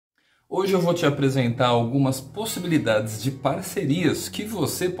Hoje eu vou te apresentar algumas possibilidades de parcerias que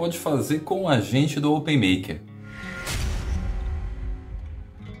você pode fazer com a gente do OpenMaker.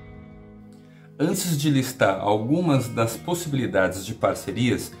 Antes de listar algumas das possibilidades de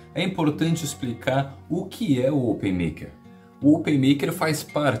parcerias, é importante explicar o que é o OpenMaker. O OpenMaker faz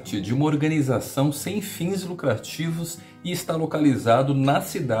parte de uma organização sem fins lucrativos e está localizado na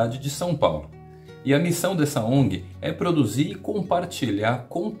cidade de São Paulo. E a missão dessa ONG é produzir e compartilhar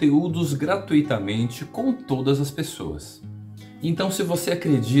conteúdos gratuitamente com todas as pessoas. Então, se você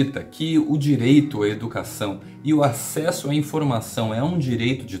acredita que o direito à educação e o acesso à informação é um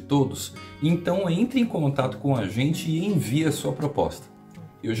direito de todos, então entre em contato com a gente e envie a sua proposta.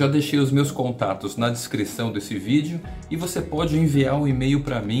 Eu já deixei os meus contatos na descrição desse vídeo e você pode enviar um e-mail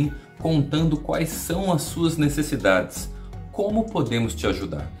para mim contando quais são as suas necessidades, como podemos te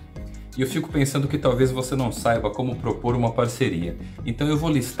ajudar. E eu fico pensando que talvez você não saiba como propor uma parceria, então eu vou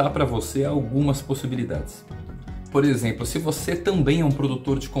listar para você algumas possibilidades. Por exemplo, se você também é um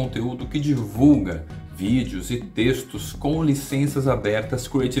produtor de conteúdo que divulga vídeos e textos com licenças abertas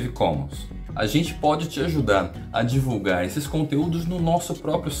Creative Commons, a gente pode te ajudar a divulgar esses conteúdos no nosso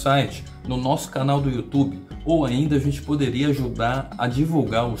próprio site, no nosso canal do YouTube, ou ainda a gente poderia ajudar a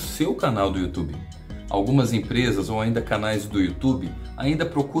divulgar o seu canal do YouTube. Algumas empresas ou ainda canais do YouTube ainda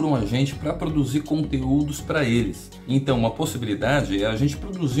procuram a gente para produzir conteúdos para eles. Então uma possibilidade é a gente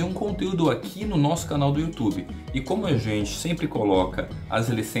produzir um conteúdo aqui no nosso canal do YouTube. E como a gente sempre coloca as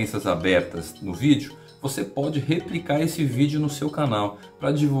licenças abertas no vídeo, você pode replicar esse vídeo no seu canal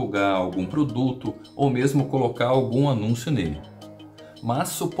para divulgar algum produto ou mesmo colocar algum anúncio nele. Mas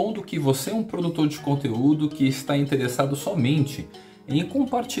supondo que você é um produtor de conteúdo que está interessado somente em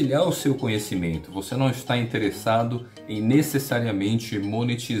compartilhar o seu conhecimento, você não está interessado em necessariamente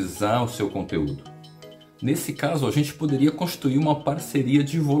monetizar o seu conteúdo. Nesse caso, a gente poderia constituir uma parceria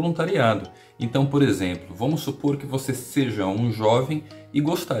de voluntariado. Então, por exemplo, vamos supor que você seja um jovem e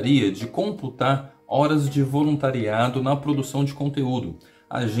gostaria de computar horas de voluntariado na produção de conteúdo.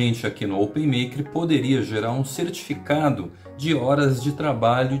 A gente aqui no OpenMaker poderia gerar um certificado de horas de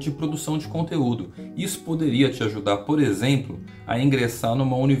trabalho de produção de conteúdo. Isso poderia te ajudar, por exemplo, a ingressar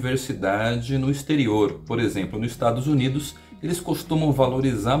numa universidade no exterior. Por exemplo, nos Estados Unidos, eles costumam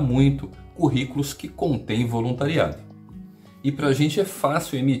valorizar muito currículos que contêm voluntariado. E para a gente é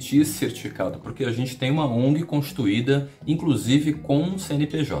fácil emitir esse certificado, porque a gente tem uma ONG constituída, inclusive com um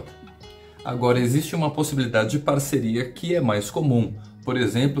CNPJ. Agora, existe uma possibilidade de parceria que é mais comum. Por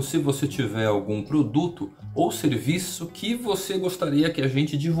exemplo, se você tiver algum produto ou serviço que você gostaria que a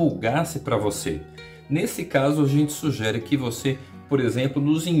gente divulgasse para você. Nesse caso, a gente sugere que você, por exemplo,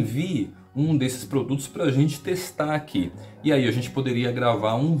 nos envie um desses produtos para a gente testar aqui. E aí a gente poderia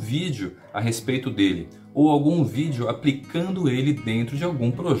gravar um vídeo a respeito dele, ou algum vídeo aplicando ele dentro de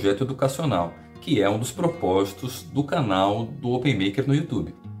algum projeto educacional, que é um dos propósitos do canal do OpenMaker no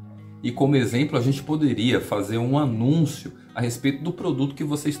YouTube. E como exemplo, a gente poderia fazer um anúncio a respeito do produto que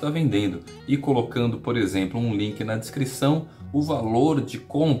você está vendendo e colocando, por exemplo, um link na descrição, o valor de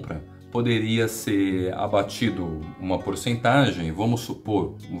compra poderia ser abatido uma porcentagem, vamos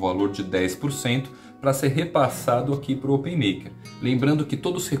supor, um valor de 10%, para ser repassado aqui para o OpenMaker. Lembrando que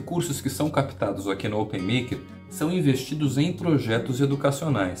todos os recursos que são captados aqui no OpenMaker são investidos em projetos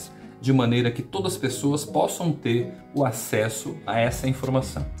educacionais, de maneira que todas as pessoas possam ter o acesso a essa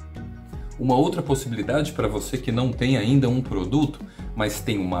informação. Uma outra possibilidade para você que não tem ainda um produto, mas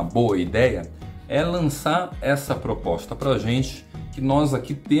tem uma boa ideia, é lançar essa proposta para a gente, que nós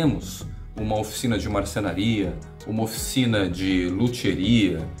aqui temos uma oficina de marcenaria, uma oficina de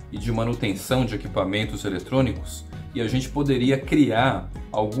luthieria e de manutenção de equipamentos eletrônicos, e a gente poderia criar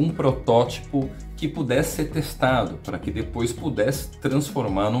algum protótipo que pudesse ser testado, para que depois pudesse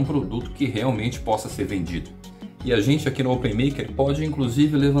transformar num produto que realmente possa ser vendido. E a gente aqui no OpenMaker pode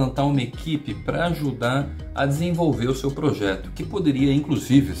inclusive levantar uma equipe para ajudar a desenvolver o seu projeto, que poderia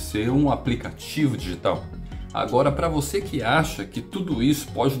inclusive ser um aplicativo digital. Agora, para você que acha que tudo isso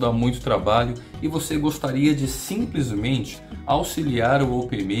pode dar muito trabalho e você gostaria de simplesmente auxiliar o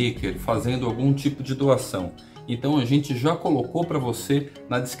OpenMaker fazendo algum tipo de doação, então a gente já colocou para você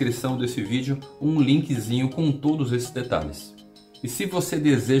na descrição desse vídeo um linkzinho com todos esses detalhes. E se você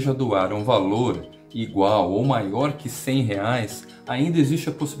deseja doar um valor igual ou maior que R$100, ainda existe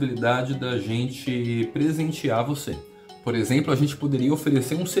a possibilidade da gente presentear você. Por exemplo, a gente poderia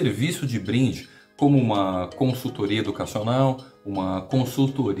oferecer um serviço de brinde, como uma consultoria educacional, uma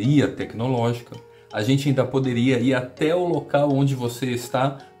consultoria tecnológica. A gente ainda poderia ir até o local onde você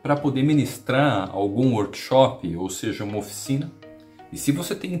está para poder ministrar algum workshop, ou seja, uma oficina. E se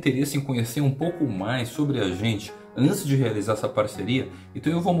você tem interesse em conhecer um pouco mais sobre a gente, antes de realizar essa parceria.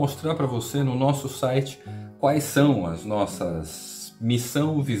 Então eu vou mostrar para você no nosso site quais são as nossas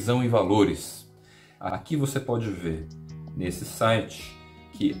missão, visão e valores. Aqui você pode ver nesse site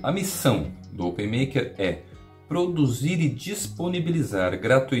que a missão do OpenMaker é produzir e disponibilizar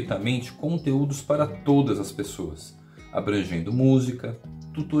gratuitamente conteúdos para todas as pessoas, abrangendo música,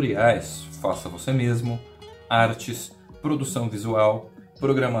 tutoriais, faça você mesmo, artes, produção visual,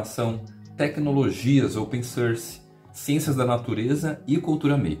 programação, tecnologias open source, ciências da natureza e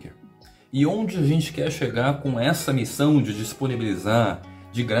cultura maker. E onde a gente quer chegar com essa missão de disponibilizar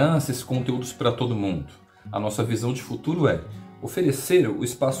de graça esses conteúdos para todo mundo? A nossa visão de futuro é oferecer o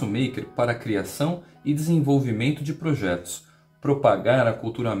espaço maker para a criação e desenvolvimento de projetos, propagar a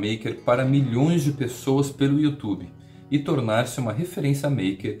cultura maker para milhões de pessoas pelo YouTube e tornar-se uma referência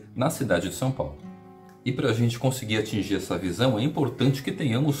maker na cidade de São Paulo. E para a gente conseguir atingir essa visão é importante que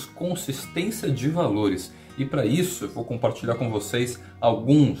tenhamos consistência de valores. E para isso eu vou compartilhar com vocês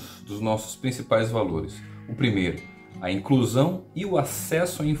alguns dos nossos principais valores. O primeiro, a inclusão e o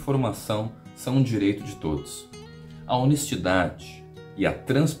acesso à informação são um direito de todos. A honestidade e a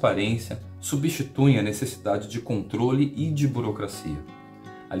transparência substituem a necessidade de controle e de burocracia.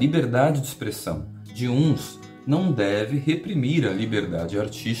 A liberdade de expressão de uns não deve reprimir a liberdade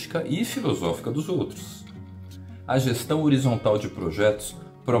artística e filosófica dos outros. A gestão horizontal de projetos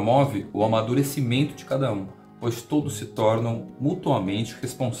promove o amadurecimento de cada um, pois todos se tornam mutuamente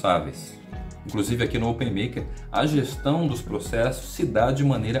responsáveis. Inclusive aqui no OpenMaker, a gestão dos processos se dá de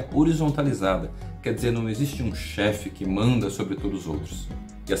maneira horizontalizada, quer dizer, não existe um chefe que manda sobre todos os outros.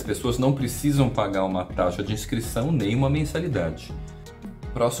 E as pessoas não precisam pagar uma taxa de inscrição nem uma mensalidade.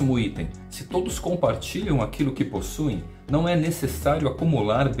 Próximo item, se todos compartilham aquilo que possuem, não é necessário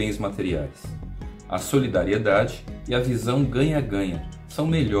acumular bens materiais. A solidariedade e a visão ganha-ganha são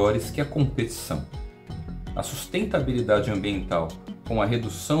melhores que a competição. A sustentabilidade ambiental, com a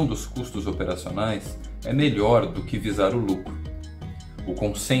redução dos custos operacionais, é melhor do que visar o lucro. O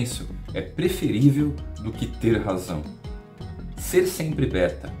consenso é preferível do que ter razão. Ser sempre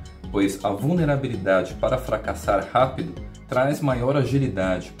beta, pois a vulnerabilidade para fracassar rápido traz maior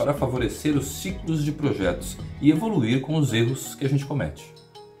agilidade para favorecer os ciclos de projetos e evoluir com os erros que a gente comete.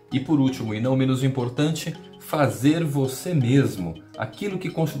 E por último, e não menos importante, fazer você mesmo aquilo que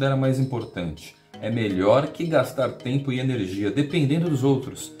considera mais importante. É melhor que gastar tempo e energia dependendo dos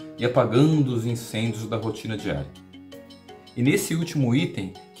outros e apagando os incêndios da rotina diária. E nesse último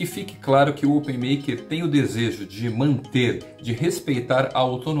item, que fique claro que o OpenMaker tem o desejo de manter, de respeitar a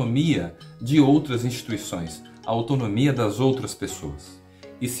autonomia de outras instituições, a autonomia das outras pessoas.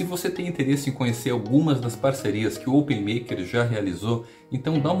 E se você tem interesse em conhecer algumas das parcerias que o OpenMaker já realizou,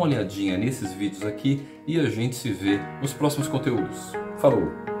 então dá uma olhadinha nesses vídeos aqui e a gente se vê nos próximos conteúdos.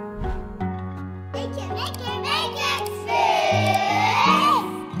 Falou!